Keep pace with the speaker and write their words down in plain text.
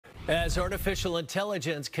As artificial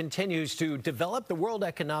intelligence continues to develop, the World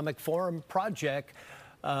Economic Forum projects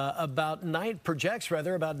about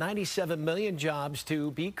 97 million jobs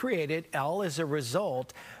to be created, all as a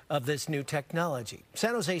result of this new technology.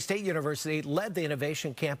 San Jose State University led the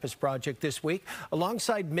Innovation Campus project this week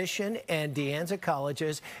alongside Mission and De Anza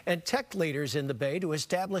colleges and tech leaders in the Bay to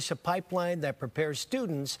establish a pipeline that prepares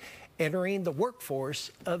students entering the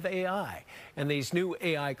workforce of AI. And these new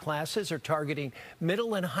AI classes are targeting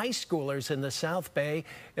middle and high schoolers in the South Bay,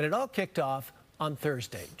 and it all kicked off on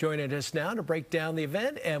Thursday. Joining us now to break down the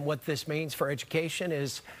event and what this means for education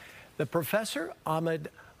is the professor, Ahmed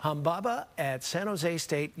Hambaba at San Jose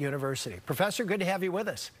State University. Professor, good to have you with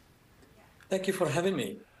us. Thank you for having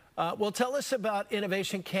me. Well, tell us about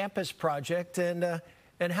Innovation Campus Project and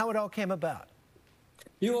how it all came about.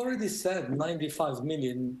 You already said 95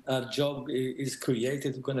 million job is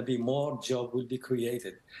created. Going to be more job will be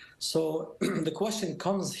created. So the question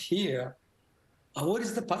comes here, what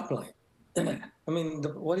is the pipeline? I mean,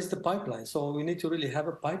 what is the pipeline? So we need to really have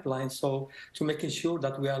a pipeline so to making sure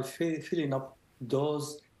that we are filling up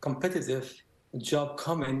those competitive job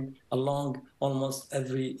coming along almost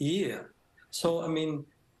every year. So, I mean,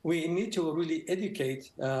 we need to really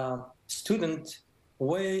educate students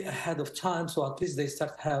way ahead of time, so at least they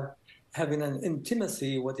start having an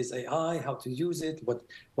intimacy. What is AI? How to use it?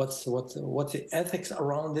 What's the ethics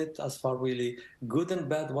around it, as far really good and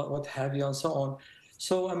bad, what have you, and so on.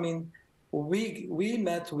 So I mean, we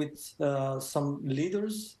met with some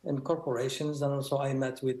leaders and corporations, and also I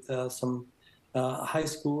met with some high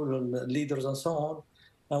school and leaders and so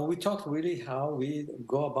on. We talked really how we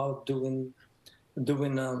go about doing.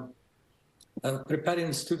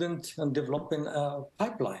 Preparing students and developing a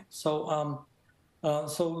pipeline. So,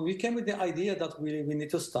 so we came with the idea that we need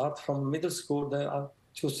to start from middle school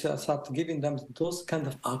to start giving them those kind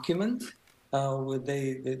of acumen. Where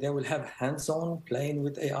they will have hands-on playing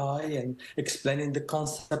with AI and explaining the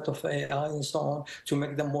concept of AI and so on to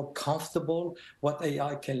make them more comfortable what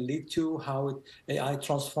AI can lead to, how AI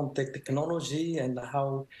transforms technology, and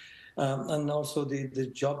how. And also the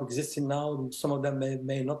job existing now, some of them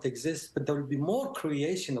may not exist, but there will be more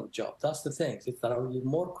creation of jobs. That's the thing. There will be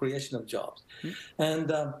more creation of jobs. And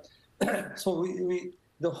so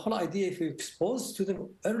the whole idea, if we expose students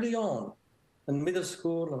early on in middle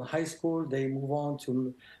school and high school, they move on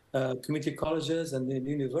to community colleges and the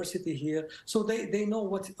university here. So they know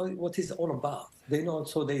what is all about. They know,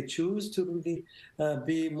 so they choose to really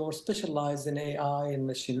be more specialized in AI and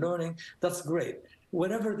machine learning. That's great.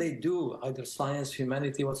 Whatever they do, either science,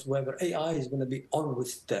 humanity, whatsoever, AI is going to be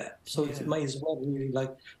always there. So it might as well really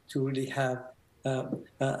like to really have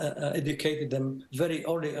educated them very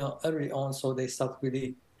early on, so they start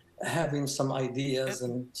really having some ideas.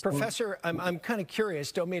 And Professor, I'm kind of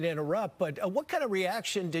curious, don't mean to interrupt, but what kind of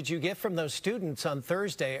reaction did you get from those students on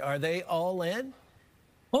Thursday? Are they all in?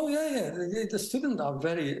 Oh, yeah. The students are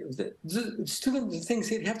the student things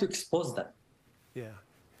here, you have to expose them. Yeah.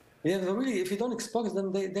 Yeah, really, if you don't expose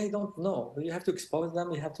them, they don't know. You have to expose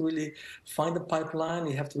them. You have to really find the pipeline.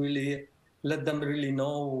 You have to really let them really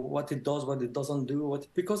know what it does, what it doesn't do.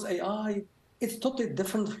 Because AI, it's totally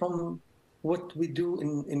different from what we do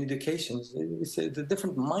in education. It's a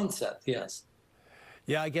different mindset, yes.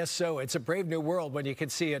 Yeah, I guess so. It's a brave new world when you can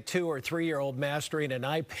see a 2- or 3-year-old mastering an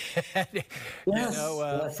iPad,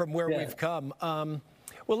 Yes, from where we've come.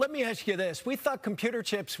 Well, let me ask you this. We thought computer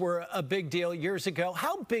chips were a big deal years ago.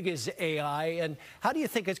 How big is AI, and how do you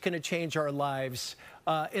think it's going to change our lives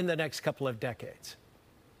in the next couple of decades?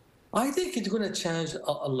 I think it's going to change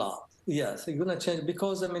a lot. Yes, it's going to change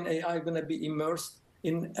because, I mean, AI is going to be immersed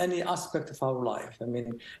in any aspect of our life. I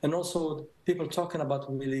mean, and also people talking about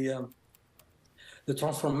really the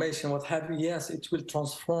transformation, what have you. Yes, it will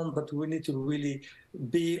transform, but we need to really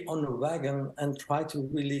be on the wagon and try to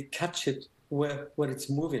really catch it where it's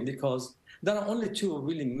moving, because there are only two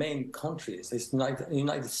really main countries. It's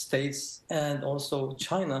United States and also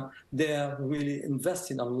China. They are really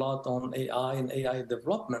investing a lot on AI and AI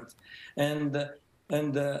development. And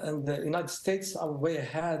the United States are way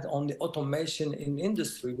ahead on the automation in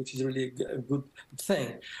industry, which is really a good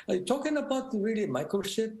thing. Talking about really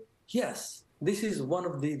microchip, yes, this is one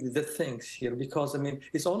of the things here, because, I mean,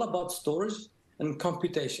 it's all about storage and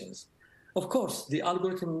computations. Of course, the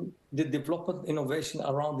algorithm, the development, innovation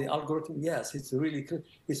around the algorithm, yes, it's really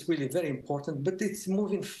very important, but it's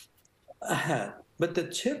moving ahead. But the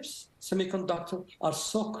chips, semiconductor, are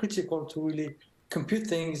so critical to really compute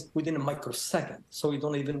things within a microsecond, so you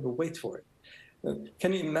don't even wait for it.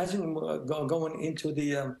 Can you imagine going into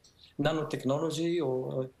the nanotechnology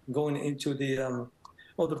or going into the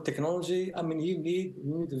other technology, I mean, you need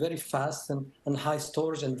very fast and high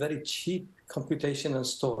storage and very cheap computation and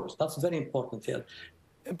storage. That's very important here.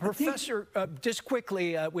 And Professor, just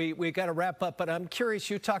quickly, we got to wrap up, but I'm curious,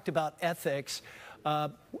 you talked about ethics.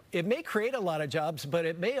 It may create a lot of jobs, but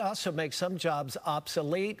it may also make some jobs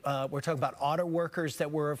obsolete. We're talking about auto workers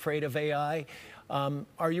that were afraid of AI.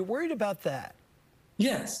 Are you worried about that?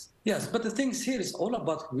 Yes, yes. But the things here is all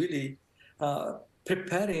about really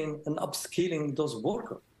preparing and upskilling those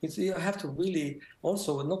workers. You have to really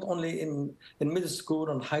also, not only in middle school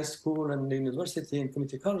and high school and university and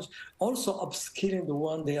community college, also upskilling the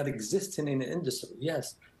one they are existing in the industry.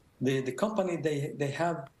 Yes, the company, they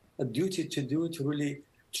have a duty to do to really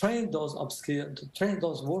train those to train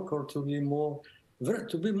those workers to be more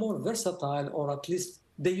versatile, or at least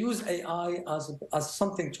they use AI as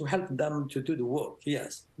something to help them to do the work.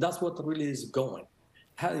 Yes, that's what really is going.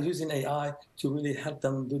 Using AI to really help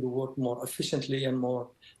them do the work more efficiently and more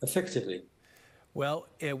effectively. Well,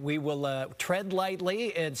 we will tread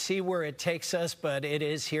lightly and see where it takes us, but it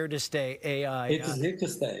is here to stay, AI. It is here to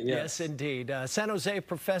stay, yes. Yes, indeed. San Jose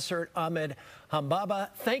Professor Ahmed Hambaba,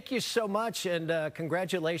 thank you so much, and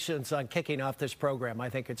congratulations on kicking off this program. I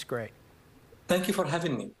think it's great. Thank you for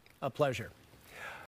having me. A pleasure.